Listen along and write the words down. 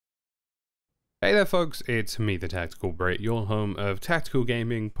Hey there folks, it's me, TheTacticalBrit, your home of tactical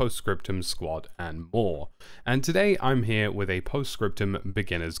gaming, Post Scriptum, Squad, and more. And today I'm here with a Post Scriptum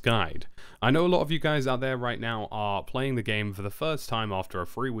beginner's guide. I know a lot of you guys out there right now are playing the game for the first time after a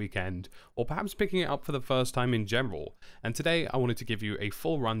free weekend, or perhaps picking it up for the first time in general. And today I wanted to give you a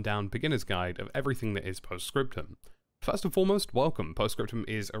full rundown beginner's guide of everything that is Post Scriptum. First and foremost, welcome. Post Scriptum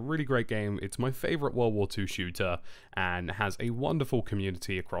is a really great game. It's my favorite World War II shooter and has a wonderful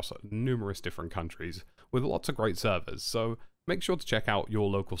community across numerous different countries with lots of great servers. So make sure to check out your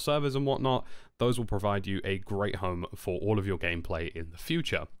local servers and whatnot. Those will provide you a great home for all of your gameplay in the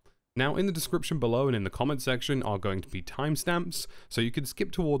future. Now, in the description below and in the comment section are going to be timestamps, so you can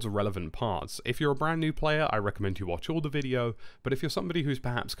skip towards relevant parts. If you're a brand new player, I recommend you watch all the video, but if you're somebody who's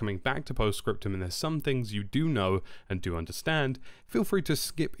perhaps coming back to Post Scriptum and there's some things you do know and do understand, feel free to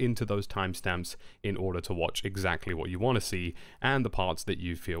skip into those timestamps in order to watch exactly what you want to see and the parts that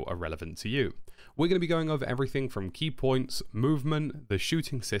you feel are relevant to you. We're going to be going over everything from key points, movement, the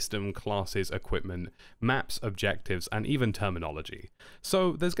shooting system, classes, equipment, maps, objectives, and even terminology.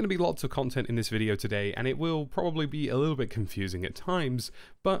 So there's going to be lots of content in this video today, and it will probably be a little bit confusing at times,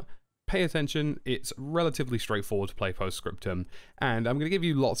 but pay attention. It's relatively straightforward to play Post Scriptum, and I'm going to give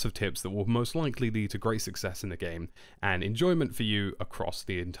you lots of tips that will most likely lead to great success in the game and enjoyment for you across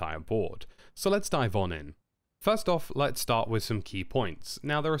the entire board. So let's dive on in. First off, let's start with some key points.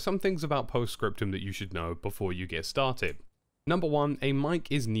 Now, there are some things about Post Scriptum that you should know before you get started. Number one, a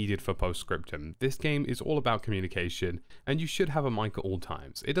mic is needed for Post Scriptum. This game is all about communication, and you should have a mic at all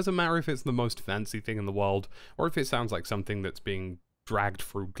times. It doesn't matter if it's the most fancy thing in the world, or if it sounds like something that's being dragged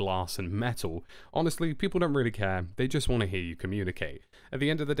through glass and metal. Honestly, people don't really care. They just want to hear you communicate. At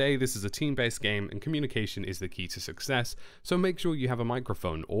the end of the day, this is a team-based game, and communication is the key to success, so make sure you have a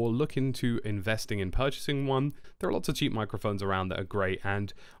microphone, or look into investing in purchasing one. There are lots of cheap microphones around that are great,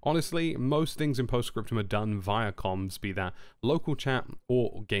 and honestly, most things in Post Scriptum are done via comms, be that local chat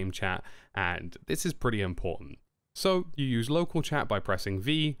or game chat, and this is pretty important. So you use local chat by pressing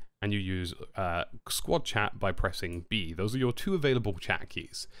V, and you use squad chat by pressing B. Those are your two available chat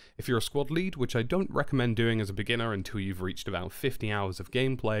keys. If you're a squad lead, which I don't recommend doing as a beginner until you've reached about 50 hours of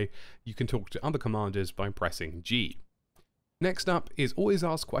gameplay, you can talk to other commanders by pressing G. Next up is always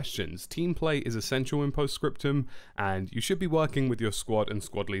ask questions. Team play is essential in Post Scriptum, and you should be working with your squad and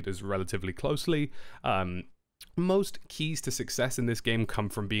squad leaders relatively closely. Most keys to success in this game come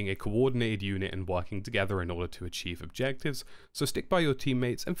from being a coordinated unit and working together in order to achieve objectives, so stick by your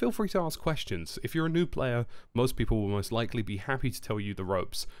teammates and feel free to ask questions. If you're a new player, most people will most likely be happy to tell you the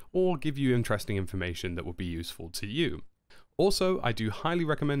ropes, or give you interesting information that will be useful to you. Also, I do highly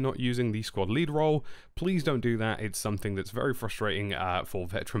recommend not using the squad lead role. Please don't do that. It's something that's very frustrating for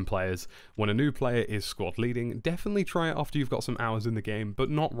veteran players. When a new player is squad leading, definitely try it after you've got some hours in the game,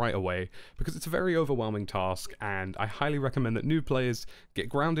 but not right away, because it's a very overwhelming task, and I highly recommend that new players get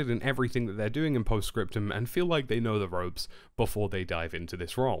grounded in everything that they're doing in Post Scriptum and feel like they know the ropes before they dive into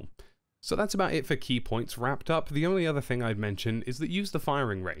this role. So that's about it for key points wrapped up. The only other thing I'd mention is that use the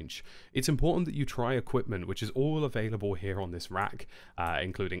firing range. It's important that you try equipment, which is all available here on this rack,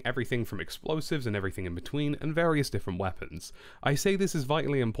 including everything from explosives and everything in between, and various different weapons. I say this is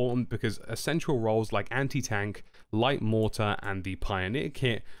vitally important because essential roles like anti-tank, light mortar, and the Pioneer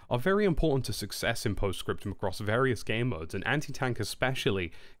kit are very important to success in Post Scriptum across various game modes, and anti-tank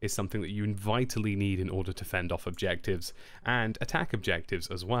especially is something that you vitally need in order to fend off objectives and attack objectives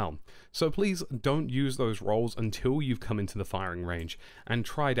as well. So please don't use those roles until you've come into the firing range and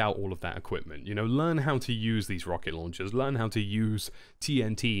tried out all of that equipment. You know, learn how to use these rocket launchers, learn how to use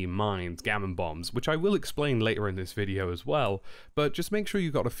TNT, mines, gammon bombs, which I will explain later in this video as well, but just make sure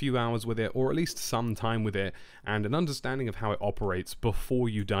you've got a few hours with it, or at least some time with it, and an understanding of how it operates before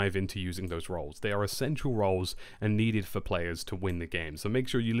you dive into using those roles. They are essential roles and needed for players to win the game, so make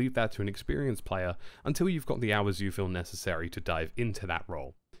sure you leave that to an experienced player until you've got the hours you feel necessary to dive into that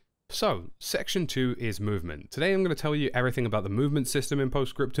role. So, section 2 is movement. Today I'm going to tell you everything about the movement system in Post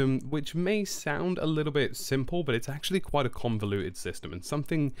Scriptum, which may sound a little bit simple, but it's actually quite a convoluted system and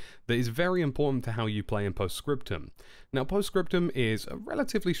something that is very important to how you play in Post Scriptum. Now, Post Scriptum is a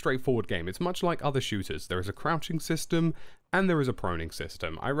relatively straightforward game. It's much like other shooters. There is a crouching system and there is a proning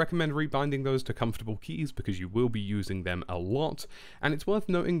system. I recommend rebinding those to comfortable keys because you will be using them a lot, and it's worth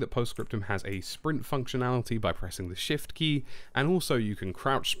noting that Post Scriptum has a sprint functionality by pressing the shift key, and also you can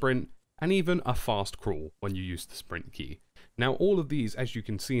crouch sprint and even a fast crawl when you use the sprint key. Now all of these, as you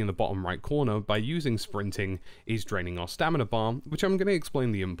can see in the bottom right corner, by using sprinting is draining our stamina bar, which I'm going to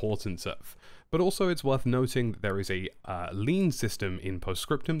explain the importance of. But also it's worth noting that there is a lean system in Post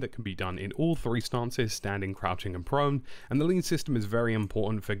Scriptum that can be done in all three stances, standing, crouching and prone, and the lean system is very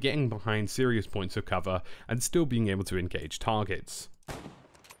important for getting behind serious points of cover and still being able to engage targets.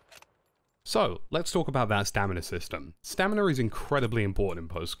 So, let's talk about that stamina system. Stamina is incredibly important in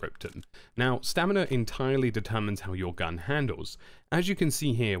Post Scriptum. Now, stamina entirely determines how your gun handles. As you can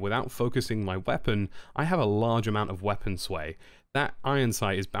see here, without focusing my weapon, I have a large amount of weapon sway. That iron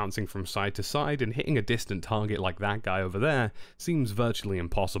sight is bouncing from side to side, and hitting a distant target like that guy over there seems virtually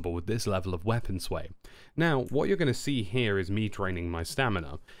impossible with this level of weapon sway. Now, what you're going to see here is me draining my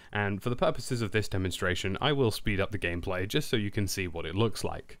stamina, and for the purposes of this demonstration, I will speed up the gameplay just so you can see what it looks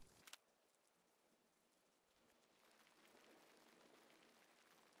like.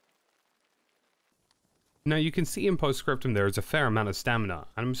 Now you can see in Post Scriptum there is a fair amount of stamina,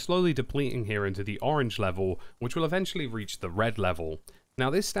 and I'm slowly depleting here into the orange level, which will eventually reach the red level. Now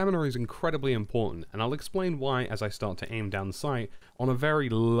this stamina is incredibly important, and I'll explain why as I start to aim down the sight on a very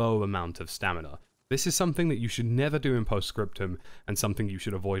low amount of stamina. This is something that you should never do in Post Scriptum, and something you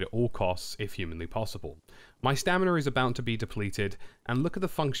should avoid at all costs if humanly possible. My stamina is about to be depleted, and look at the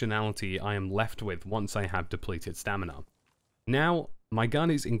functionality I am left with once I have depleted stamina. Now, my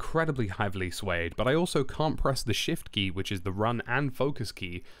gun is incredibly heavily swayed, but I also can't press the shift key, which is the run and focus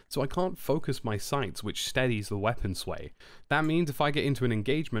key, so I can't focus my sights, which steadies the weapon sway. That means if I get into an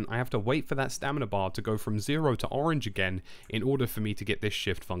engagement, I have to wait for that stamina bar to go from 0 to orange again in order for me to get this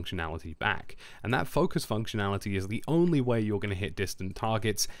shift functionality back. And that focus functionality is the only way you're going to hit distant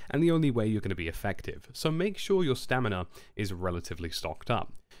targets, and the only way you're going to be effective. So make sure your stamina is relatively stocked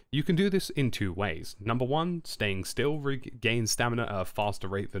up. You can do this in two ways. Number one, staying still regains stamina at a faster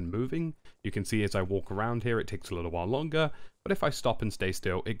rate than moving. You can see as I walk around here it takes a little while longer, but if I stop and stay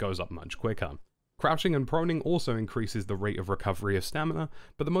still it goes up much quicker. Crouching and proning also increases the rate of recovery of stamina,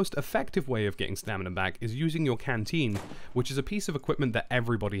 but the most effective way of getting stamina back is using your canteen, which is a piece of equipment that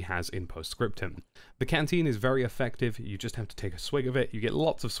everybody has in Post Scriptum. The canteen is very effective, you just have to take a swig of it, you get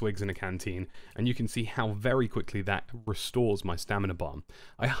lots of swigs in a canteen, and you can see how very quickly that restores my stamina bar.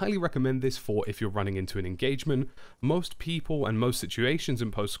 I highly recommend this for if you're running into an engagement. Most people and most situations in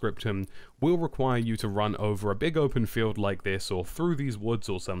Post Scriptum will require you to run over a big open field like this, or through these woods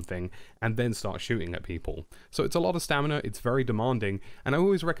or something, and then start shooting at people. So it's a lot of stamina, it's very demanding, and I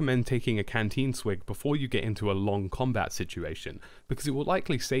always recommend taking a canteen swig before you get into a long combat situation, because it will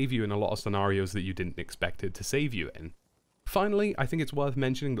likely save you in a lot of scenarios that you didn't expect it to save you in. Finally, I think it's worth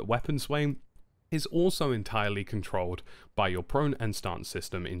mentioning that weapon sway is also entirely controlled by your prone and stance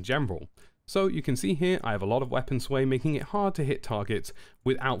system in general. So you can see here I have a lot of weapon sway, making it hard to hit targets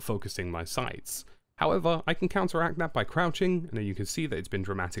without focusing my sights. However, I can counteract that by crouching, and you can see that it's been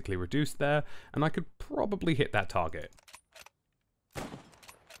dramatically reduced there, and I could probably hit that target.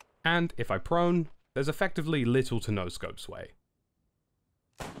 And if I prone, there's effectively little to no scope sway.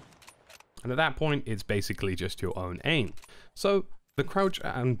 And at that point, it's basically just your own aim. So the crouch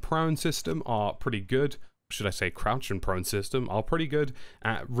and prone system are pretty good. Should I say crouch and prone system are pretty good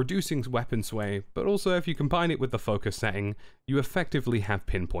at reducing weapon sway, but also if you combine it with the focus setting, you effectively have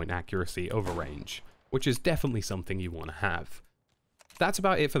pinpoint accuracy over range, which is definitely something you want to have. That's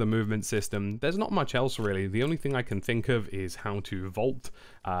about it for the movement system. There's not much else really. The only thing I can think of is how to vault.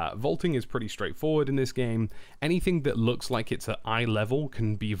 Vaulting is pretty straightforward in this game. Anything that looks like it's at eye level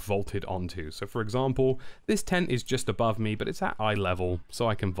can be vaulted onto. So for example, this tent is just above me, but it's at eye level, so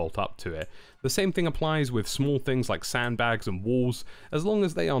I can vault up to it. The same thing applies with small things like sandbags and walls. As long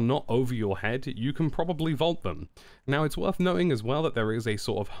as they are not over your head, you can probably vault them. Now it's worth noting as well that there is a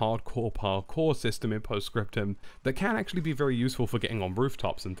sort of hardcore parkour system in Post Scriptum that can actually be very useful for getting on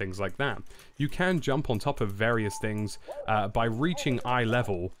rooftops and things like that. You can jump on top of various things by reaching eye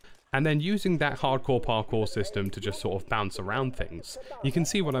level, and then using that hardcore parkour system to just sort of bounce around things. You can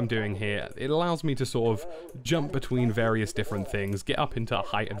see what I'm doing here. It allows me to sort of jump between various different things, get up into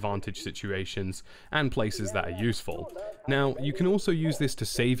height advantage situations, and places that are useful. Now, you can also use this to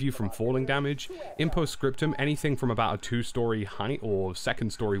save you from falling damage. In Post Scriptum, anything from about a 2-story height or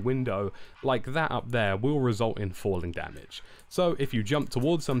 2nd-story window, like that up there, will result in falling damage. So if you jump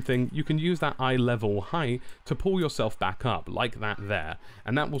towards something, you can use that eye level height to pull yourself back up, like that there,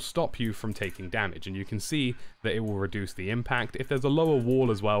 and that will stop you from taking damage, and you can see that it will reduce the impact. If there's a lower wall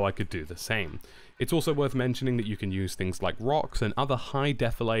as well, I could do the same. It's also worth mentioning that you can use things like rocks and other high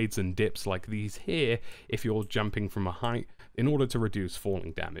defilades and dips like these here if you're jumping from a height in order to reduce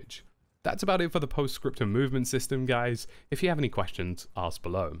falling damage. That's about it for the Post Scriptum movement system, guys. If you have any questions, ask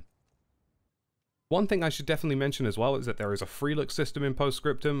below. One thing I should definitely mention as well is that there is a free look system in Post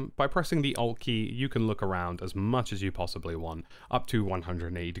Scriptum. By pressing the Alt key, you can look around as much as you possibly want, up to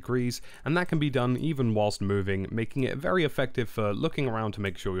 180 degrees, and that can be done even whilst moving, making it very effective for looking around to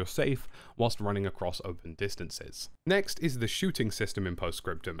make sure you're safe whilst running across open distances. Next is the shooting system in Post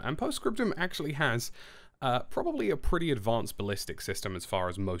Scriptum, and Post Scriptum actually has probably a pretty advanced ballistic system as far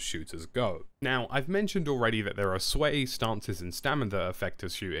as most shooters go. Now, I've mentioned already that there are sway, stances, and stamina that affect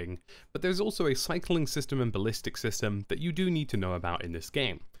us shooting, but there's also a cycling system and ballistic system that you do need to know about in this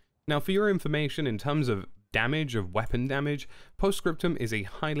game. Now, for your information, in terms of weapon damage, Post Scriptum is a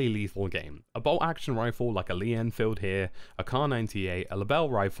highly lethal game. A bolt action rifle like a Lee Enfield here, a Kar 98, a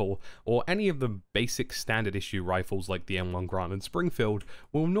Lebel rifle, or any of the basic standard issue rifles like the M1 Grant and Springfield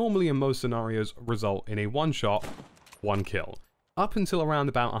will normally in most scenarios result in a one shot, one kill. Up until around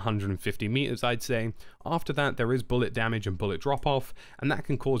about 150 meters, I'd say. After that, there is bullet damage and bullet drop off, and that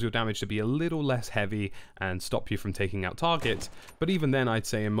can cause your damage to be a little less heavy and stop you from taking out targets. But even then, I'd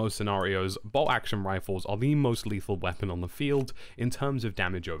say in most scenarios, bolt action rifles are the most lethal weapon on the field in terms of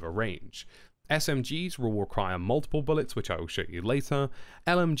damage over range. SMGs will require multiple bullets, which I will show you later.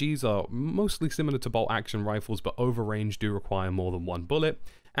 LMGs are mostly similar to bolt action rifles, but over range do require more than one bullet.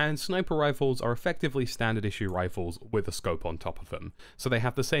 And sniper rifles are effectively standard issue rifles with a scope on top of them, so they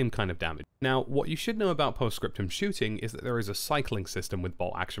have the same kind of damage. Now, what you should know about Post Scriptum shooting is that there is a cycling system with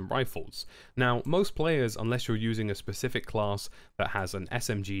bolt action rifles. Now, most players, unless you're using a specific class that has an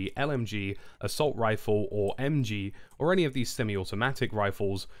SMG, LMG, assault rifle, or MG, or any of these semi-automatic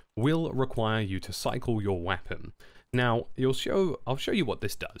rifles, will require you to cycle your weapon. Now, I'll show you what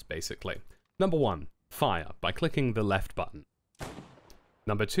this does, basically. Number 1, fire by clicking the left button.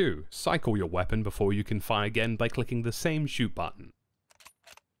 Number 2, cycle your weapon before you can fire again by clicking the same shoot button.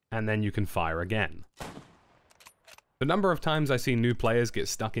 And then you can fire again. The number of times I see new players get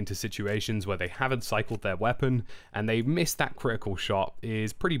stuck into situations where they haven't cycled their weapon and they miss that critical shot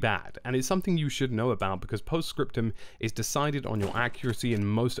is pretty bad, and it's something you should know about because Post Scriptum is decided on your accuracy in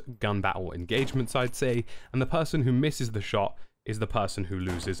most gun battle engagements, I'd say, and the person who misses the shot is the person who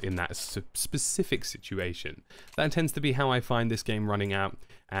loses in that specific situation. That tends to be how I find this game running out,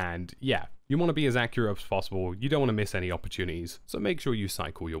 and yeah, you want to be as accurate as possible, you don't want to miss any opportunities, so make sure you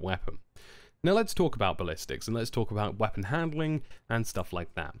cycle your weapon. Now let's talk about ballistics, and let's talk about weapon handling and stuff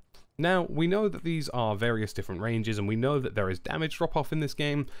like that. Now, we know that these are various different ranges, and we know that there is damage drop-off in this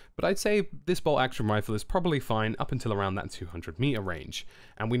game, but I'd say this bolt-action rifle is probably fine up until around that 200-meter range.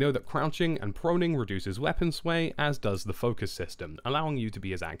 And we know that crouching and proning reduces weapon sway, as does the focus system, allowing you to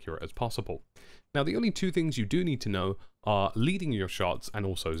be as accurate as possible. Now, the only two things you do need to know are leading your shots and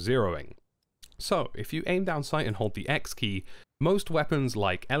also zeroing. So, if you aim down sight and hold the X key, most weapons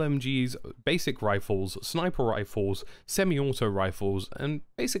like LMGs, basic rifles, sniper rifles, semi-auto rifles, and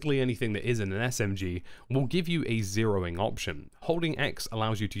basically anything that isn't an SMG will give you a zeroing option. Holding X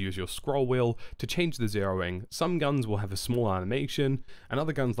allows you to use your scroll wheel to change the zeroing. Some guns will have a small animation, and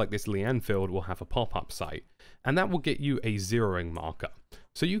other guns like this Lee Enfield will have a pop-up sight, and that will get you a zeroing marker.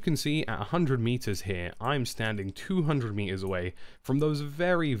 So you can see at 100 meters here, I'm standing 200 meters away from those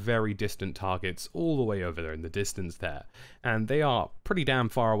very, very distant targets all the way over there in the distance there. And they are pretty damn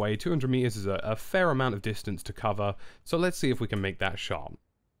far away. 200 meters is a fair amount of distance to cover, so let's see if we can make that shot.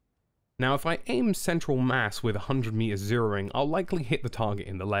 Now, if I aim central mass with 100 meters zeroing, I'll likely hit the target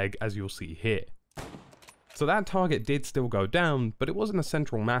in the leg, as you'll see here. So that target did still go down, but it wasn't a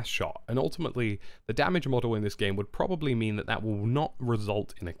central mass shot, and ultimately, the damage model in this game would probably mean that that will not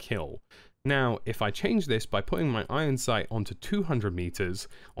result in a kill. Now, if I change this by putting my iron sight onto 200 meters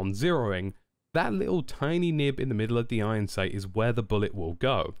on zeroing, that little tiny nib in the middle of the iron sight is where the bullet will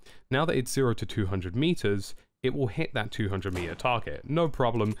go. Now that it's 0 to 200 meters, it will hit that 200 meter target, no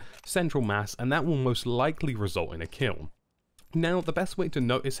problem, central mass, and that will most likely result in a kill. Now, the best way to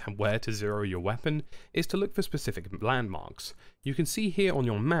notice where to zero your weapon is to look for specific landmarks. You can see here on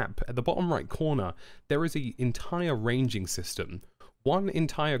your map, at the bottom right corner, there is an entire ranging system. One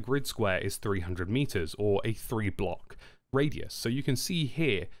entire grid square is 300 meters, or a 3-block radius. So you can see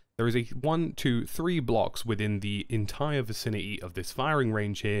here, there is a 1, 2, 3 blocks within the entire vicinity of this firing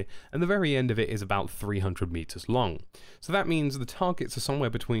range here, and the very end of it is about 300 meters long. So that means the targets are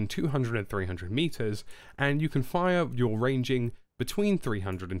somewhere between 200 and 300 meters, and you can fire your ranging between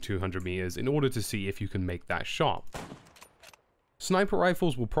 300 and 200 meters in order to see if you can make that shot. Sniper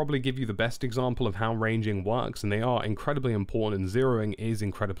rifles will probably give you the best example of how ranging works, and they are incredibly important, and zeroing is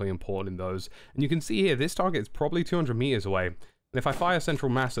incredibly important in those. And you can see here, this target is probably 200 meters away, And if I fire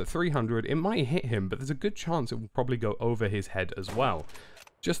central mass at 300, it might hit him, but there's a good chance it will probably go over his head as well.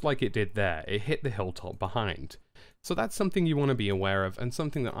 Just like it did there, it hit the hilltop behind. So that's something you want to be aware of, and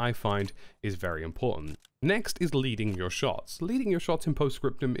something that I find is very important. Next is leading your shots. Leading your shots in Post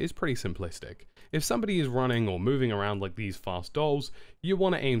Scriptum is pretty simplistic. If somebody is running or moving around like these fast dolls, you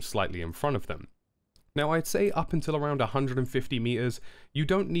want to aim slightly in front of them. Now I'd say up until around 150 meters, you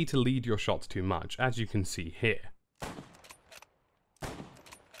don't need to lead your shots too much, as you can see here.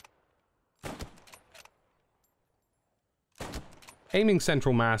 Aiming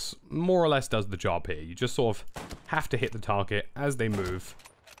central mass more or less does the job here. You just sort of have to hit the target as they move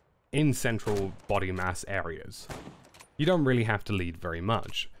in central body mass areas. You don't really have to lead very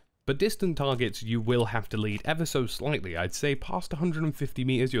much. But distant targets, you will have to lead ever so slightly. I'd say past 150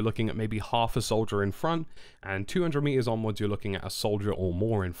 meters, you're looking at maybe half a soldier in front, and 200 meters onwards, you're looking at a soldier or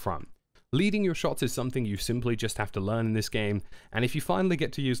more in front. Leading your shots is something you simply just have to learn in this game, and if you finally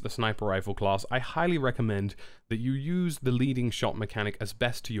get to use the sniper rifle class, I highly recommend that you use the leading shot mechanic as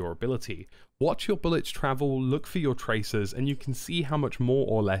best to your ability. Watch your bullets travel, look for your tracers, and you can see how much more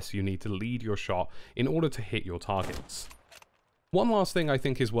or less you need to lead your shot in order to hit your targets. One last thing I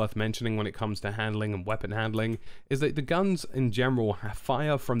think is worth mentioning when it comes to handling and weapon handling is that the guns in general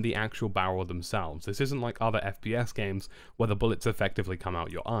fire from the actual barrel themselves. This isn't like other FPS games where the bullets effectively come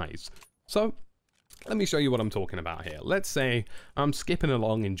out your eyes. So, let me show you what I'm talking about here. Let's say I'm skipping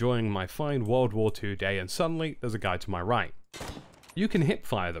along enjoying my fine World War II day and suddenly there's a guy to my right. You can hip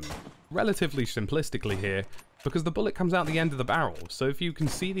fire them, relatively simplistically here, because the bullet comes out the end of the barrel. So if you can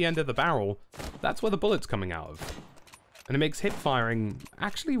see the end of the barrel, that's where the bullet's coming out of. And it makes hip firing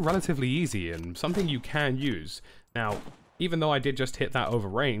actually relatively easy and something you can use. Now, even though I did just hit that over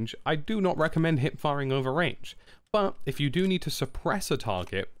range, I do not recommend hip firing over range. But if you do need to suppress a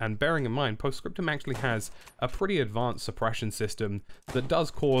target, and bearing in mind, Post Scriptum actually has a pretty advanced suppression system that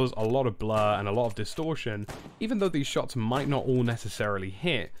does cause a lot of blur and a lot of distortion, even though these shots might not all necessarily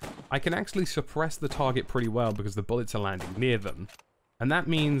hit, I can actually suppress the target pretty well because the bullets are landing near them. And that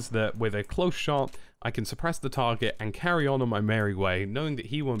means that with a close shot, I can suppress the target and carry on my merry way, knowing that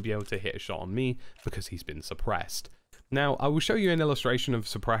he won't be able to hit a shot on me because he's been suppressed. Now, I will show you an illustration of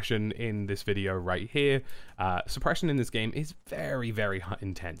suppression in this video right here. Suppression in this game is very, very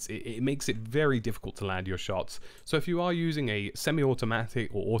intense. It makes it very difficult to land your shots. So if you are using a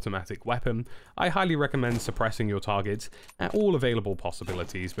semi-automatic or automatic weapon, I highly recommend suppressing your targets at all available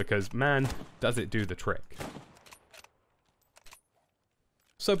possibilities because, man, does it do the trick.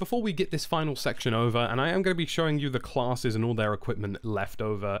 So before we get this final section over, and I am going to be showing you the classes and all their equipment left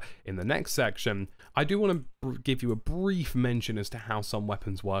over in the next section, I do want to give you a brief mention as to how some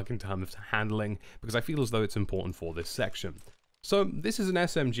weapons work in terms of handling, because I feel as though it's important for this section. So this is an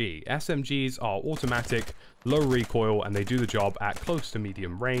SMG. SMGs are automatic, low recoil, and they do the job at close to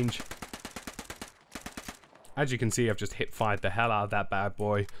medium range. As you can see, I've just hip-fired the hell out of that bad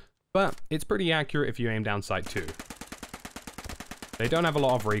boy, but it's pretty accurate if you aim down sight too. They don't have a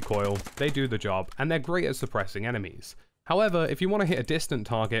lot of recoil, they do the job, and they're great at suppressing enemies. However, if you want to hit a distant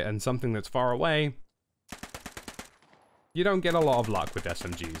target and something that's far away, you don't get a lot of luck with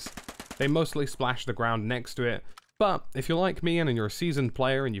SMGs. They mostly splash the ground next to it, but if you're like me and you're a seasoned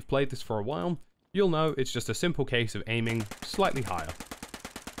player and you've played this for a while, you'll know it's just a simple case of aiming slightly higher.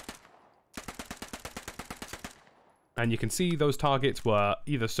 And you can see those targets were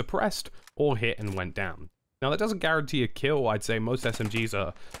either suppressed or hit and went down. Now that doesn't guarantee a kill. I'd say most SMGs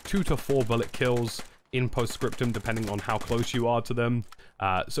are 2 to 4 bullet kills in Post Scriptum depending on how close you are to them.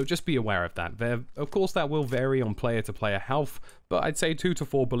 So just be aware of that. Of course that will vary on player to player health, but I'd say 2 to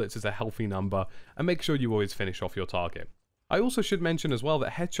 4 bullets is a healthy number, and make sure you always finish off your target. I also should mention as well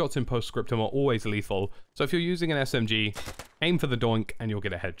that headshots in Post Scriptum are always lethal, so if you're using an SMG, aim for the doink and you'll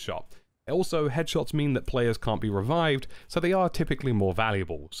get a headshot. Also, headshots mean that players can't be revived, so they are typically more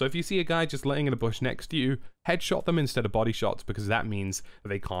valuable. So if you see a guy just laying in a bush next to you, headshot them instead of body shots because that means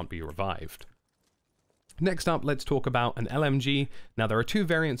they can't be revived. Next up, let's talk about an LMG. Now there are 2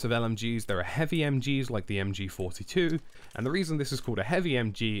 variants of LMGs. There are heavy MGs like the MG42, and the reason this is called a heavy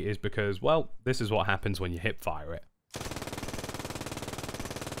MG is because, well, this is what happens when you hip fire it.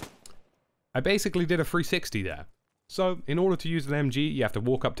 I basically did a 360 there. So, in order to use an MG, you have to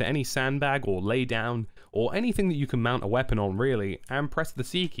walk up to any sandbag or lay down, or anything that you can mount a weapon on really, and press the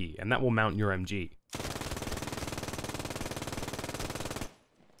C key, and that will mount your MG.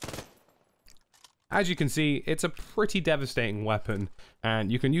 As you can see, it's a pretty devastating weapon,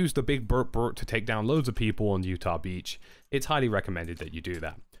 and you can use the big burp to take down loads of people on Utah Beach. It's highly recommended that you do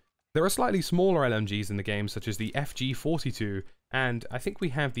that. There are slightly smaller LMGs in the game, such as the FG42, and I think we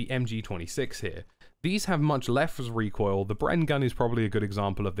have the MG26 here. These have much less recoil. The Bren gun is probably a good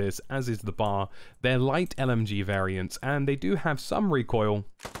example of this, as is the bar. They're light LMG variants, and they do have some recoil,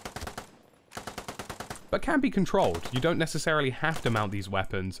 but can be controlled. You don't necessarily have to mount these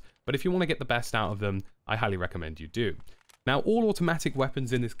weapons, but if you want to get the best out of them, I highly recommend you do. Now, all automatic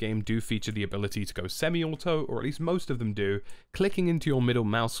weapons in this game do feature the ability to go semi-auto, or at least most of them do. Clicking into your middle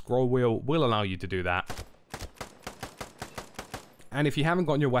mouse scroll wheel will allow you to do that. And if you haven't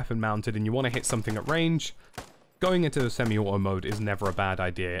got your weapon mounted and you want to hit something at range, going into the semi-auto mode is never a bad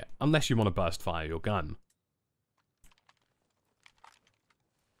idea, unless you want to burst fire your gun.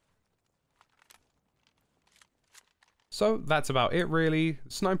 So that's about it really.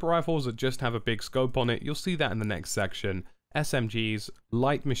 Sniper rifles that just have a big scope on it, you'll see that in the next section. SMGs,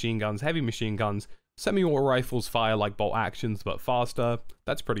 light machine guns, heavy machine guns, semi-auto rifles fire like bolt actions but faster.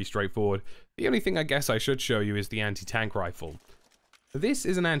 That's pretty straightforward. The only thing I guess I should show you is the anti-tank rifle. This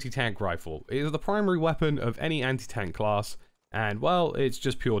is an anti-tank rifle. It is the primary weapon of any anti-tank class, and well, it's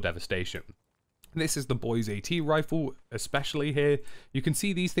just pure devastation. This is the Boys AT rifle, especially here. You can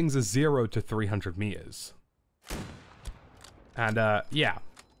see these things are 0 to 300 meters. And yeah.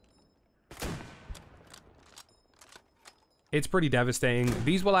 It's pretty devastating.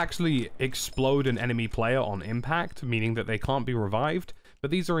 These will actually explode an enemy player on impact, meaning that they can't be revived. But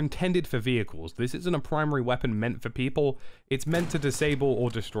these are intended for vehicles. This isn't a primary weapon meant for people. It's meant to disable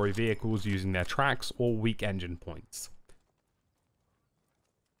or destroy vehicles using their tracks or weak engine points.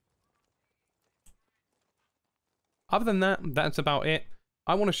 Other than that, that's about it.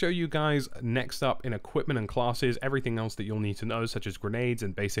 I want to show you guys next up in equipment and classes, everything else that you'll need to know, such as grenades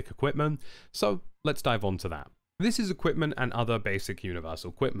and basic equipment. So let's dive on to that. This is equipment and other basic universal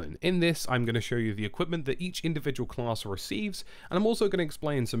equipment. In this, I'm going to show you the equipment that each individual class receives, and I'm also going to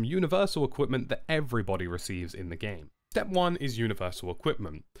explain some universal equipment that everybody receives in the game. Step 1 is universal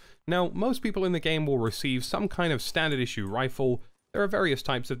equipment. Now, most people in the game will receive some kind of standard issue rifle. There are various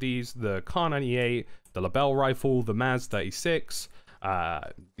types of these: the Kar98, the Lebel rifle, the Maz 36,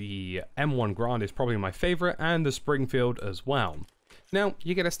 the M1 Grand is probably my favorite, and the Springfield as well. Now,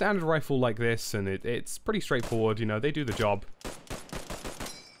 you get a standard rifle like this, and it's pretty straightforward, you know, they do the job.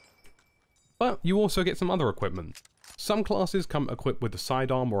 But you also get some other equipment. Some classes come equipped with a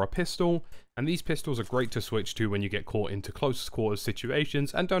sidearm or a pistol, and these pistols are great to switch to when you get caught into close quarters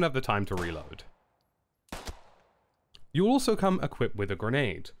situations and don't have the time to reload. You'll also come equipped with a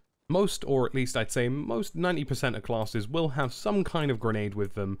grenade. Most, or at least I'd say most 90% of classes will have some kind of grenade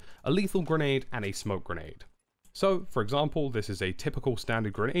with them, a lethal grenade and a smoke grenade. So, for example, this is a typical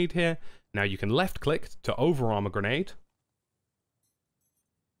standard grenade here. Now you can left click to overarm a grenade,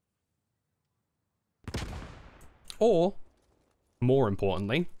 or, more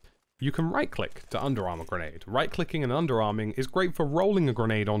importantly, you can right click to underarm a grenade. Right clicking and underarming is great for rolling a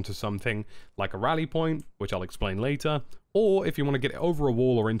grenade onto something like a rally point, which I'll explain later, or if you want to get it over a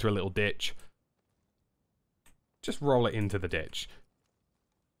wall or into a little ditch, just roll it into the ditch.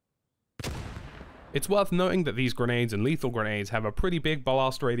 It's worth noting that these grenades and lethal grenades have a pretty big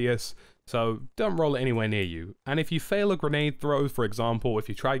blast radius, so don't roll it anywhere near you. And if you fail a grenade throw, for example, if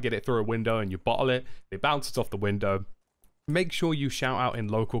you try to get it through a window and you bottle it, it bounces off the window, make sure you shout out in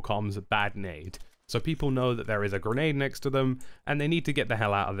local comms "bad nade," so people know that there is a grenade next to them and they need to get the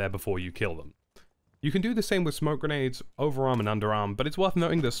hell out of there before you kill them. You can do the same with smoke grenades, overarm and underarm, but it's worth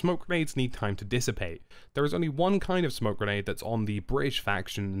noting that smoke grenades need time to dissipate. There is only one kind of smoke grenade that's on the British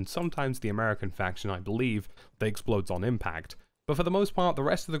faction, and sometimes the American faction, I believe, that explodes on impact. But for the most part, the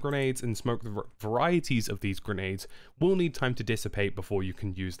rest of the grenades and smoke varieties of these grenades will need time to dissipate before you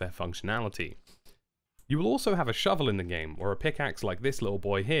can use their functionality. You will also have a shovel in the game, or a pickaxe like this little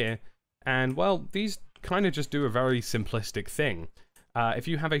boy here, and well, these kind of just do a very simplistic thing. If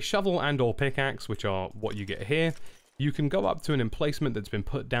you have a shovel and or pickaxe, which are what you get here, you can go up to an emplacement that's been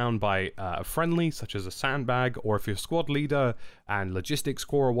put down by a friendly, such as a sandbag, or if your squad leader and logistics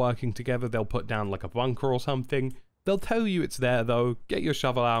corps are working together, they'll put down like a bunker or something. They'll tell you it's there though, get your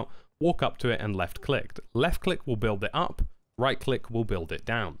shovel out, walk up to it and left click. Left click will build it up, right click will build it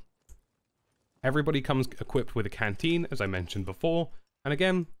down. Everybody comes equipped with a canteen, as I mentioned before, and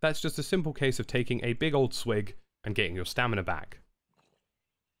again, that's just a simple case of taking a big old swig and getting your stamina back.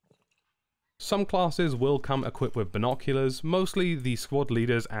 Some classes will come equipped with binoculars, mostly the squad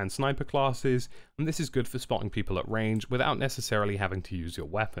leaders and sniper classes, and this is good for spotting people at range without necessarily having to use your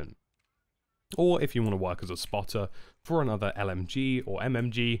weapon. Or if you want to work as a spotter for another LMG or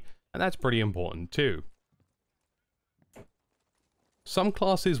MMG, and that's pretty important too. Some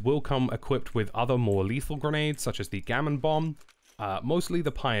classes will come equipped with other more lethal grenades, such as the Gammon Bomb. Mostly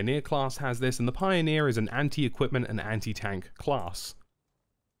the Pioneer class has this, and the Pioneer is an anti-equipment and anti-tank class.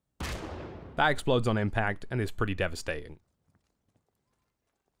 That explodes on impact and is pretty devastating.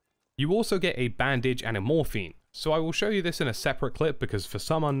 You also get a bandage and a morphine. So I will show you this in a separate clip because for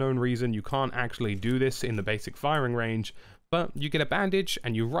some unknown reason you can't actually do this in the basic firing range, but you get a bandage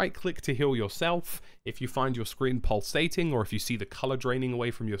and you right click to heal yourself. If you find your screen pulsating or if you see the color draining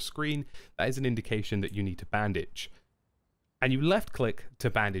away from your screen, that is an indication that you need to bandage. And you left click to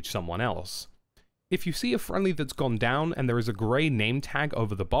bandage someone else. If you see a friendly that's gone down and there is a grey name tag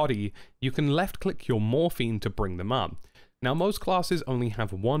over the body, you can left click your morphine to bring them up. Now most classes only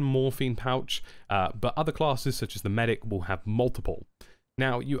have one morphine pouch, but other classes such as the medic will have multiple.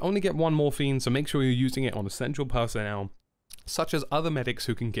 Now you only get one morphine, so make sure you're using it on essential personnel, such as other medics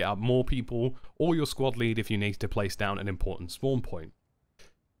who can get up more people, or your squad lead if you need to place down an important spawn point.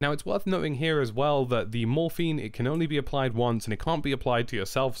 Now it's worth noting here as well that the morphine, it can only be applied once and it can't be applied to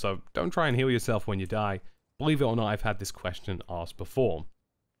yourself, so don't try and heal yourself when you die. Believe it or not, I've had this question asked before.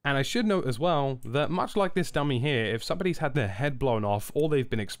 And I should note as well that much like this dummy here, if somebody's had their head blown off or they've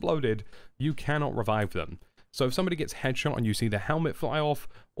been exploded, you cannot revive them. So if somebody gets headshot and you see the helmet fly off,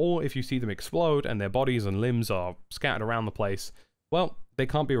 or if you see them explode and their bodies and limbs are scattered around the place, well, they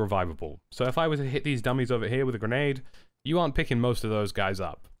can't be revivable. So if I were to hit these dummies over here with a grenade, you aren't picking most of those guys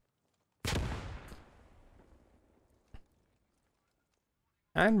up.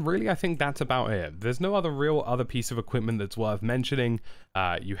 And really, I think that's about it. There's no other piece of equipment that's worth mentioning.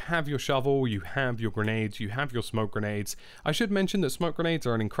 You have your shovel, you have your grenades, you have your smoke grenades. I should mention that smoke grenades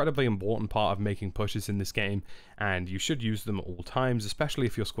are an incredibly important part of making pushes in this game, and you should use them at all times, especially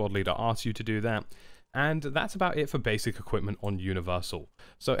if your squad leader asks you to do that. And that's about it for basic equipment on Universal.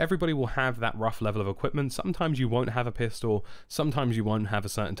 So everybody will have that rough level of equipment. Sometimes you won't have a pistol, sometimes you won't have a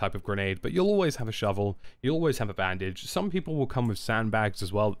certain type of grenade, but you'll always have a shovel, you'll always have a bandage. Some people will come with sandbags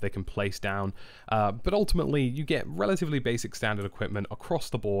as well that they can place down, but ultimately you get relatively basic standard equipment across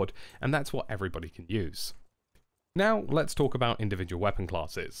the board, and that's what everybody can use. Now let's talk about individual weapon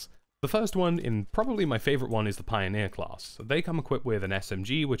classes. The first one, and probably my favorite one, is the Pioneer class. They come equipped with an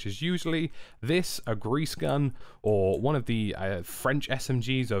SMG, which is usually this, a grease gun, or one of the French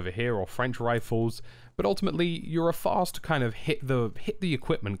SMGs over here, or French rifles, but ultimately you're a fast kind of hit the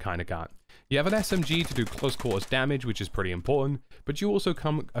equipment kind of guy. You have an SMG to do close quarters damage, which is pretty important, but you also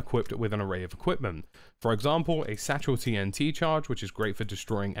come equipped with an array of equipment. For example, a satchel TNT charge, which is great for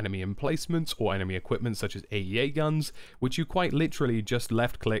destroying enemy emplacements or enemy equipment such as AEA guns, which you quite literally just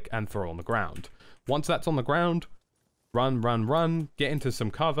left click and throw on the ground. Once that's on the ground, run, run, run, get into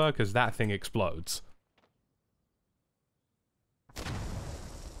some cover because that thing explodes.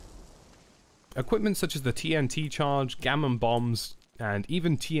 Equipment such as the TNT charge, gammon bombs, and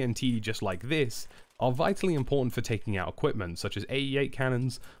even TNT just like this are vitally important for taking out equipment such as AE8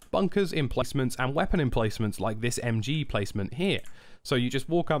 cannons, bunkers, emplacements, and weapon emplacements like this MG placement here. So you just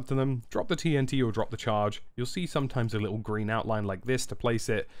walk up to them, drop the TNT or drop the charge, you'll see sometimes a little green outline like this to place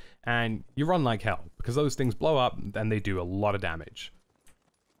it, and you run like hell because those things blow up and they do a lot of damage.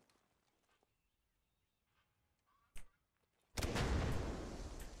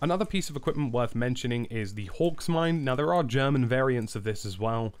 Another piece of equipment worth mentioning is the Hawks mine. Now there are German variants of this as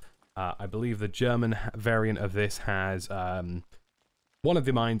well. I believe the German variant of this has one of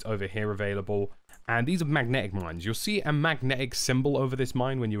the mines over here available, and these are magnetic mines. You'll see a magnetic symbol over this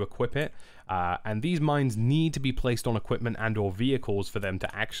mine when you equip it, and these mines need to be placed on equipment and or vehicles for them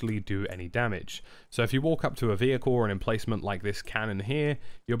to actually do any damage. So if you walk up to a vehicle or an emplacement like this cannon here,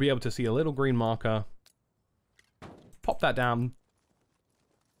 you'll be able to see a little green marker, pop that down,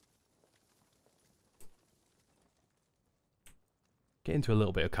 get into a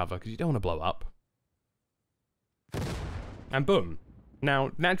little bit of cover because you don't want to blow up. And boom.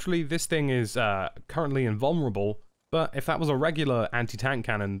 Now, naturally, this thing is currently invulnerable, but if that was a regular anti-tank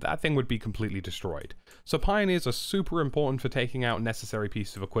cannon, that thing would be completely destroyed. So Pioneers are super important for taking out necessary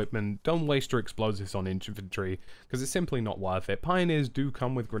pieces of equipment. Don't waste your explosives on infantry, because it's simply not worth it. Pioneers do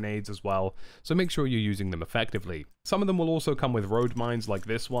come with grenades as well, so make sure you're using them effectively. Some of them will also come with road mines like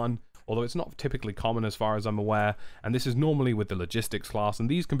this one, although it's not typically common as far as I'm aware, and this is normally with the logistics class, and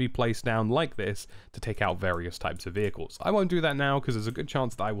these can be placed down like this to take out various types of vehicles. I won't do that now because there's a good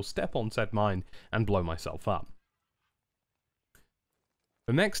chance that I will step on said mine and blow myself up.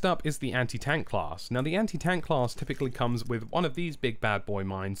 The next up is the anti-tank class. Now the anti-tank class typically comes with one of these big bad boy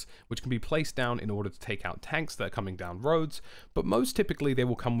mines, which can be placed down in order to take out tanks that are coming down roads, but most typically they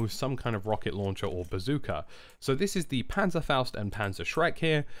will come with some kind of rocket launcher or bazooka. So this is the Panzerfaust and Panzer Schreck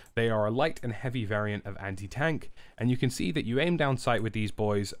here. They are a light and heavy variant of anti-tank, and you can see that you aim down sight with these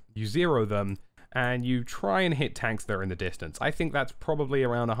boys, you zero them, and you try and hit tanks that are in the distance. I think that's probably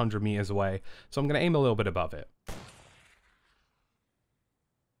around 100 meters away, so I'm going to aim a little bit above it.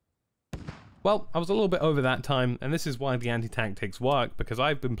 Well, I was a little bit over that time, and this is why the anti-tactics work, because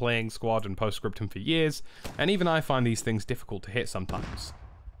I've been playing Squad and Post Scriptum for years, and even I find these things difficult to hit sometimes.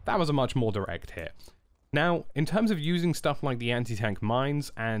 That was a much more direct hit. Now, in terms of using stuff like the anti-tank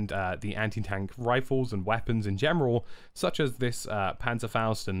mines and the anti-tank rifles and weapons in general, such as this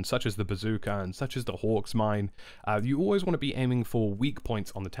Panzerfaust and such as the bazooka and such as the Hawk's mine, you always want to be aiming for weak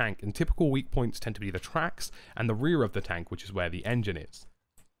points on the tank, and typical weak points tend to be the tracks and the rear of the tank, which is where the engine is.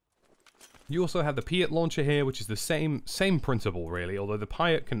 You also have the Piat launcher here, which is the same principle really, although the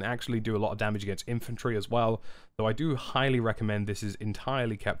Piat can actually do a lot of damage against infantry as well, though I do highly recommend this is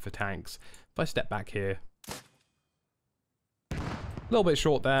entirely kept for tanks. If I step back here, a little bit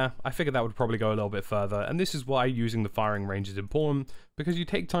short there, I figured that would probably go a little bit further, and this is why using the firing range is important, because you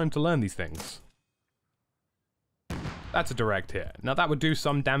take time to learn these things. That's a direct hit. Now that would do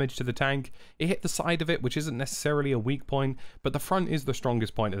some damage to the tank. It hit the side of it, which isn't necessarily a weak point, but the front is the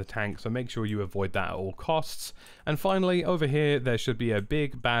strongest point of the tank, so make sure you avoid that at all costs. And finally, over here, there should be a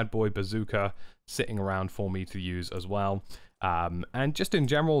big bad boy bazooka sitting around for me to use as well. And just in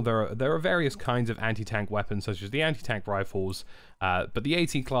general, there are various kinds of anti-tank weapons, such as the anti-tank rifles, but the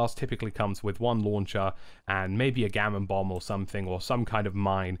AT class typically comes with one launcher and maybe a gammon bomb or something, or some kind of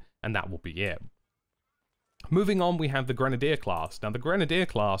mine, and that will be it. Moving on, we have the Grenadier class. Now, the Grenadier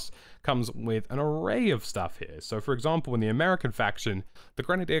class comes with an array of stuff here. So, for example, in the American faction, the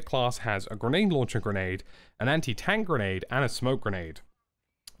Grenadier class has a grenade launcher grenade, an anti-tank grenade, and a smoke grenade.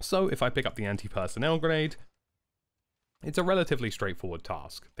 So, if I pick up the anti-personnel grenade, it's a relatively straightforward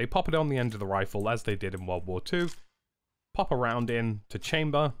task. They pop it on the end of the rifle, as they did in World War II, pop a round in to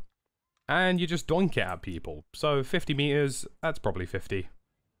chamber, and you just doink it at people. So, 50 meters, that's probably 50.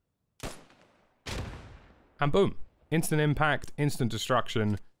 And boom, instant impact, instant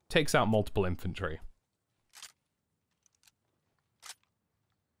destruction, takes out multiple infantry.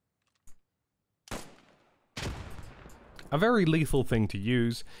 A very lethal thing to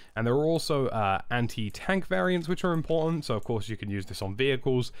use, and there are also anti-tank variants which are important, so of course you can use this on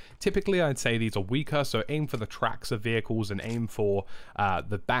vehicles. Typically I'd say these are weaker, so aim for the tracks of vehicles and aim for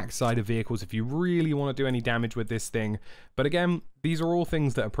the backside of vehicles if you really want to do any damage with this thing. But again, these are all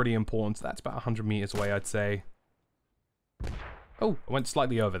things that are pretty important, so that's about 100 meters away I'd say. Oh, I went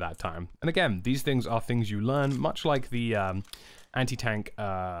slightly over that time. And again, these things are things you learn, much like the anti-tank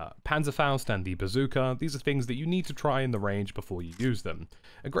Panzerfaust and the bazooka. These are things that you need to try in the range before you use them.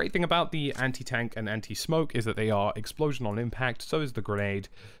 A great thing about the anti-tank and anti-smoke is that they are explosion on impact, so is the grenade,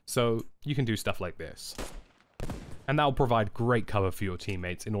 so you can do stuff like this. And that will provide great cover for your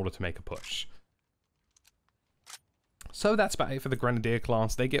teammates in order to make a push. So that's about it for the Grenadier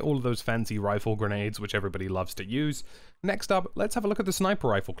class. They get all of those fancy rifle grenades, which everybody loves to use. Next up, let's have a look at the sniper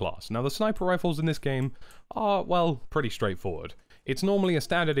rifle class. Now, the sniper rifles in this game are, well, pretty straightforward. It's normally a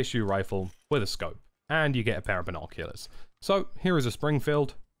standard issue rifle with a scope, and you get a pair of binoculars. So, here is a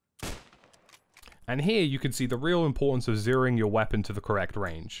Springfield. And here you can see the real importance of zeroing your weapon to the correct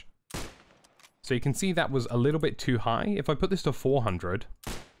range. So you can see that was a little bit too high. If I put this to 400...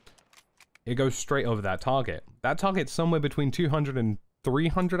 it goes straight over that target. That target's somewhere between 200 and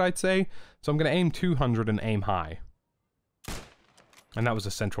 300, I'd say. So I'm going to aim 200 and aim high. And that was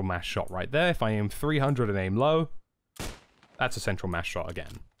a central mass shot right there. If I aim 300 and aim low, that's a central mass shot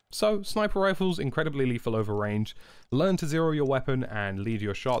again. So, sniper rifles, incredibly lethal over range. Learn to zero your weapon and lead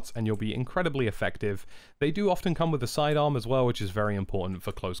your shots, and you'll be incredibly effective. They do often come with a sidearm as well, which is very important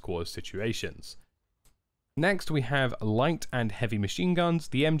for close quarters situations. Next, we have light and heavy machine guns,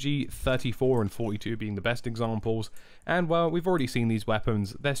 the MG 34 and 42 being the best examples, and well, we've already seen these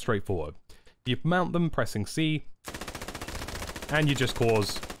weapons, they're straightforward. You mount them pressing C, and you just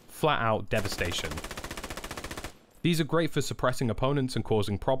cause flat-out devastation. These are great for suppressing opponents and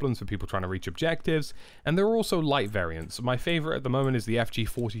causing problems for people trying to reach objectives, and there are also light variants. My favorite at the moment is the FG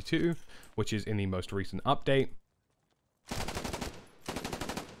 42, which is in the most recent update.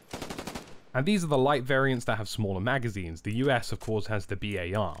 And these are the light variants that have smaller magazines. The US, of course, has the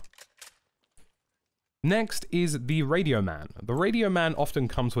BAR. Next is the Radio Man. The Radio Man often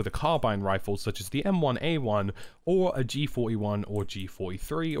comes with a carbine rifle such as the M1A1 or a G41 or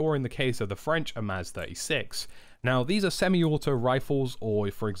G43, or in the case of the French, a Maz 36. Now, these are semi-auto rifles,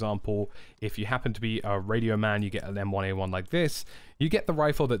 or for example, if you happen to be a Radio Man, you get an M1A1 like this, you get the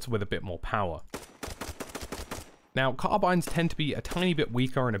rifle that's with a bit more power. Now, carbines tend to be a tiny bit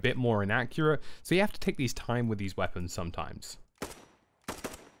weaker and a bit more inaccurate, so you have to take these time with these weapons sometimes.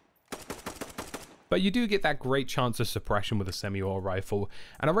 But you do get that great chance of suppression with a semi-auto rifle,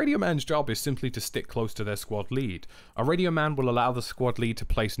 and a radio man's job is simply to stick close to their squad lead. A radio man will allow the squad lead to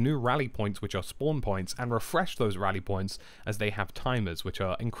place new rally points, which are spawn points, and refresh those rally points as they have timers, which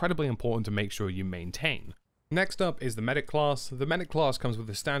are incredibly important to make sure you maintain. Next up is the medic class. The medic class comes with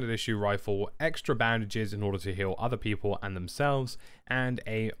a standard issue rifle, extra bandages in order to heal other people and themselves, and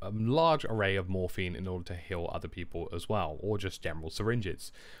a large array of morphine in order to heal other people as well, or just general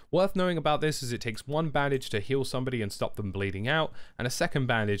syringes. Worth knowing about this is it takes one bandage to heal somebody and stop them bleeding out, and a second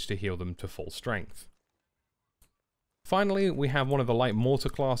bandage to heal them to full strength. Finally, we have one of the light mortar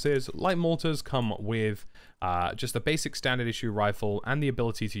classes. Light mortars come with just a basic standard issue rifle and the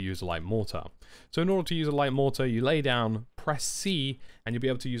ability to use a light mortar. So in order to use a light mortar, you lay down, press C, and you'll be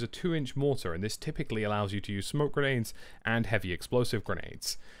able to use a 2-inch mortar, and this typically allows you to use smoke grenades and heavy explosive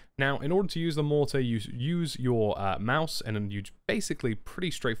grenades. Now, in order to use the mortar, you use your mouse, and then you basically pretty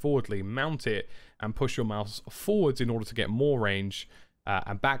straightforwardly mount it and push your mouse forwards in order to get more range,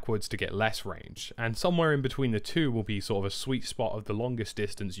 and backwards to get less range. And somewhere in between the two will be sort of a sweet spot of the longest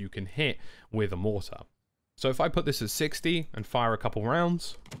distance you can hit with a mortar. So if I put this at 60 and fire a couple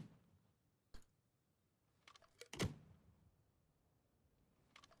rounds,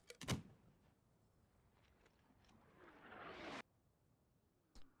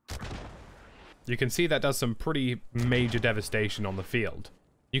 you can see that does some pretty major devastation on the field.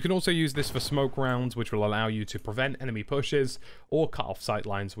 You can also use this for smoke rounds, which will allow you to prevent enemy pushes or cut off sight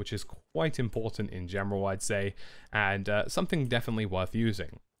lines, which is quite important in general, I'd say, and something definitely worth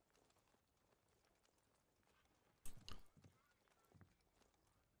using.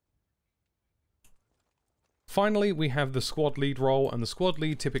 Finally, we have the squad lead role, and the squad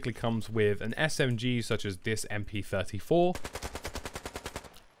lead typically comes with an SMG such as this MP34,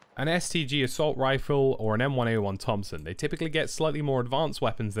 an STG assault rifle, or an M1A1 Thompson. They typically get slightly more advanced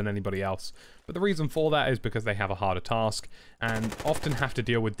weapons than anybody else, but the reason for that is because they have a harder task and often have to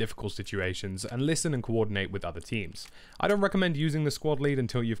deal with difficult situations and listen and coordinate with other teams. I don't recommend using the squad lead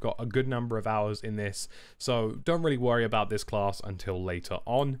until you've got a good number of hours in this, so don't really worry about this class until later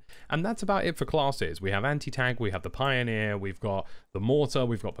on. And that's about it for classes. We have anti-tank, we have the pioneer, we've got the mortar,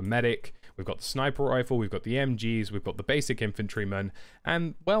 we've got the medic, we've got the sniper rifle, we've got the MGs, we've got the basic infantryman,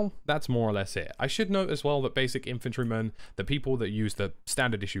 and well, that's more or less it. I should note as well that basic infantrymen, the people that use the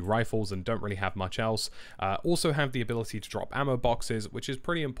standard issue rifles and don't really have much else, also have the ability to drop ammo boxes, which is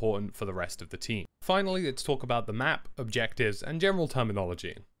pretty important for the rest of the team. Finally, let's talk about the map, objectives, and general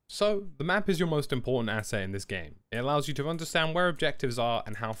terminology. So, the map is your most important asset in this game. It allows you to understand where objectives are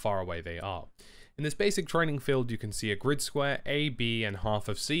and how far away they are. In this basic training field, you can see a grid square, A, B, and half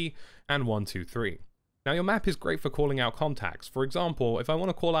of C, and 1, 2, 3. Now, your map is great for calling out contacts. For example, if I want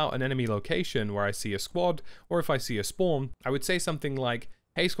to call out an enemy location where I see a squad, or if I see a spawn, I would say something like,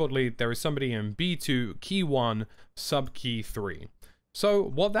 "Hey squad lead, there is somebody in B2, key 1, sub key 3. So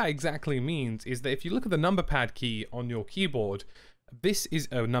what that exactly means is that if you look at the number pad key on your keyboard, this is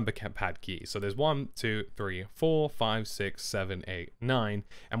a number pad key. So there's 1, 2, 3, 4, 5, 6, 7, 8, 9.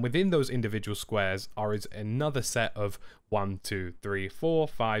 And within those individual squares is another set of 1, 2, 3, 4,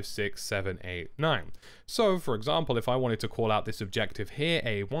 5, 6, 7, 8, 9. So for example, if I wanted to call out this objective here,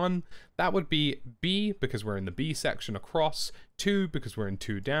 A1, that would be B because we're in the B section across, 2 because we're in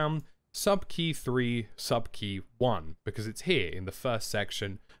 2 down, sub key 3, sub key 1 because it's here in the first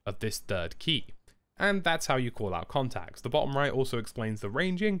section of this third key. And that's how you call out contacts. The bottom right also explains the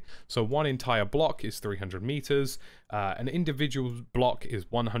ranging. So one entire block is 300 meters. An individual block is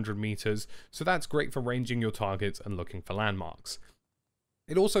 100 meters. So that's great for ranging your targets and looking for landmarks.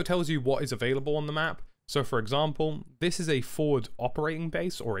 It also tells you what is available on the map. So for example, this is a forward operating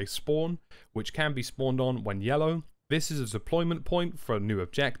base or a spawn, which can be spawned on when yellow. This is a deployment point for new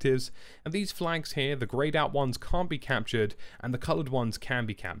objectives, and these flags here, the grayed out ones can't be captured, and the colored ones can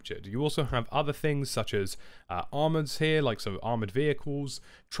be captured. You also have other things such as armors here, like some armored vehicles,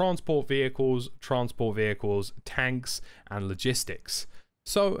 transport vehicles, tanks, and logistics.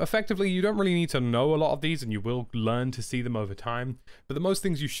 So effectively, you don't really need to know a lot of these, and you will learn to see them over time. But the most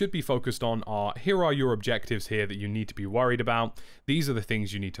things you should be focused on are, here are your objectives here that you need to be worried about. These are the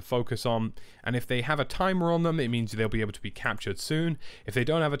things you need to focus on. And if they have a timer on them, it means they'll be able to be captured soon. If they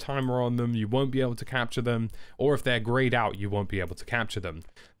don't have a timer on them, you won't be able to capture them. Or if they're grayed out, you won't be able to capture them.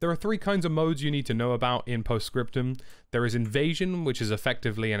 There are 3 kinds of modes you need to know about in Post Scriptum. There is invasion, which is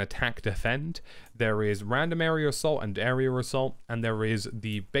effectively an attack defend. There is random area assault and area assault, and there is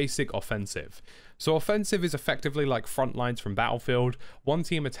the basic offensive. So offensive is effectively like front lines from Battlefield. One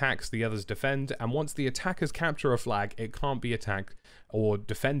team attacks, the others defend, and once the attackers capture a flag, it can't be attacked or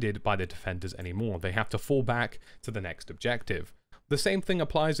defended by the defenders anymore. They have to fall back to the next objective. The same thing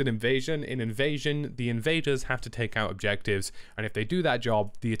applies in Invasion. In Invasion, the invaders have to take out objectives, and if they do that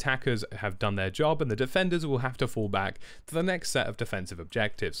job, the attackers have done their job, and the defenders will have to fall back to the next set of defensive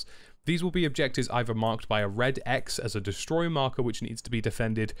objectives. These will be objectives either marked by a red X as a destroy marker which needs to be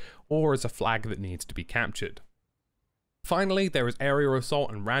defended, or as a flag that needs to be captured. Finally, there is Area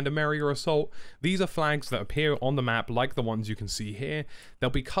Assault and Random Area Assault. These are flags that appear on the map like the ones you can see here. They'll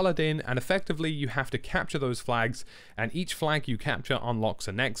be colored in, and effectively you have to capture those flags, and each flag you capture unlocks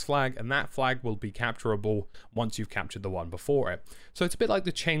a next flag, and that flag will be capturable once you've captured the one before it. So it's a bit like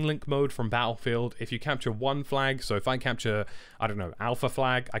the chain link mode from Battlefield. If you capture one flag, so if I capture, I don't know, Alpha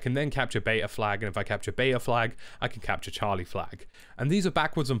flag, I can then capture Beta flag, and if I capture Beta flag, I can capture Charlie flag. And these are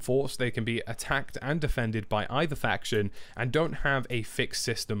backwards and forwards. They can be attacked and defended by either faction, and don't have a fixed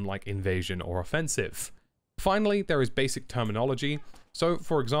system like Invasion or Offensive. Finally, there is basic terminology. So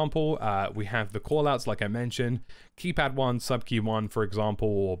for example, we have the callouts like I mentioned, keypad 1, subkey 1 for example,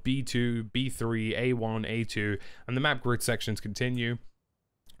 or B2, B3, A1, A2, and the map grid sections continue.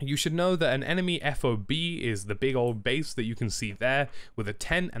 You should know that an enemy FOB is the big old base that you can see there with a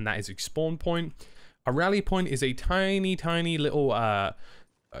 10, and that is its spawn point. A rally point is a tiny little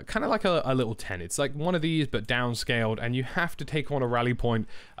kind of like a little 10. It's like one of these but downscaled, and you have to take on a rally point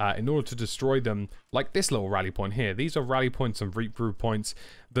in order to destroy them, like this little rally point here. These are rally points and regroup points.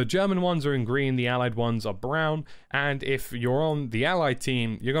 The German ones are in green, the Allied ones are brown, and if you're on the Allied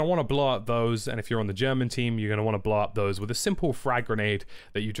team, you're going to want to blow up those, and if you're on the German team, you're going to want to blow up those with a simple frag grenade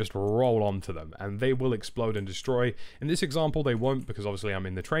that you just roll onto them, and they will explode and destroy. In this example, they won't, because obviously I'm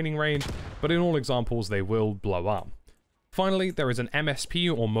in the training range, but in all examples, they will blow up. Finally, there is an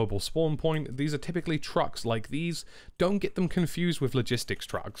MSP or mobile spawn point. These are typically trucks like these. Don't get them confused with logistics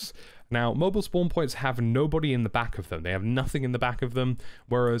trucks. Now, mobile spawn points have nobody in the back of them. They have nothing in the back of them,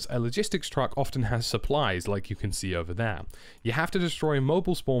 whereas a logistics truck often has supplies like you can see over there. You have to destroy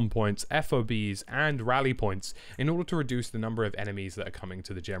mobile spawn points, FOBs, and rally points in order to reduce the number of enemies that are coming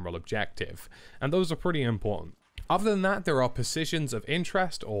to the general objective. And those are pretty important. Other than that, there are positions of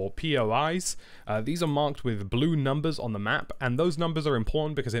interest, or POIs. These are marked with blue numbers on the map, and those numbers are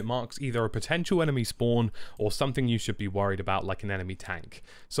important because it marks either a potential enemy spawn or something you should be worried about, like an enemy tank.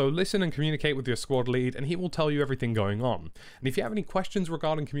 So listen and communicate with your squad lead, and he will tell you everything going on. And if you have any questions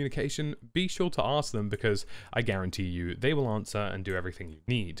regarding communication, be sure to ask them, because I guarantee you they will answer and do everything you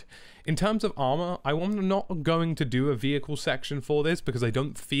need. In terms of armor, I'm not going to do a vehicle section for this because I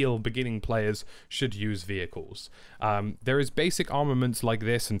don't feel beginning players should use vehicles. There is basic armaments like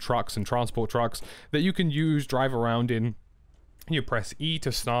this and trucks and transport trucks that you can use, drive around in. You press E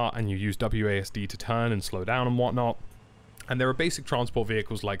to start and you use WASD to turn and slow down and whatnot. And there are basic transport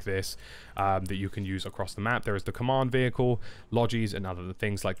vehicles like this that you can use across the map. There is the command vehicle, lodges, and other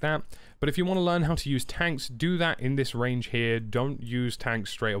things like that. But if you want to learn how to use tanks, do that in this range here. Don't use tanks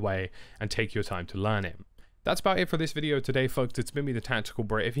straight away, and take your time to learn it. That's about it for this video today, folks. It's been me, the Tactical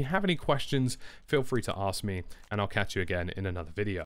Brit. If you have any questions, feel free to ask me, and I'll catch you again in another video.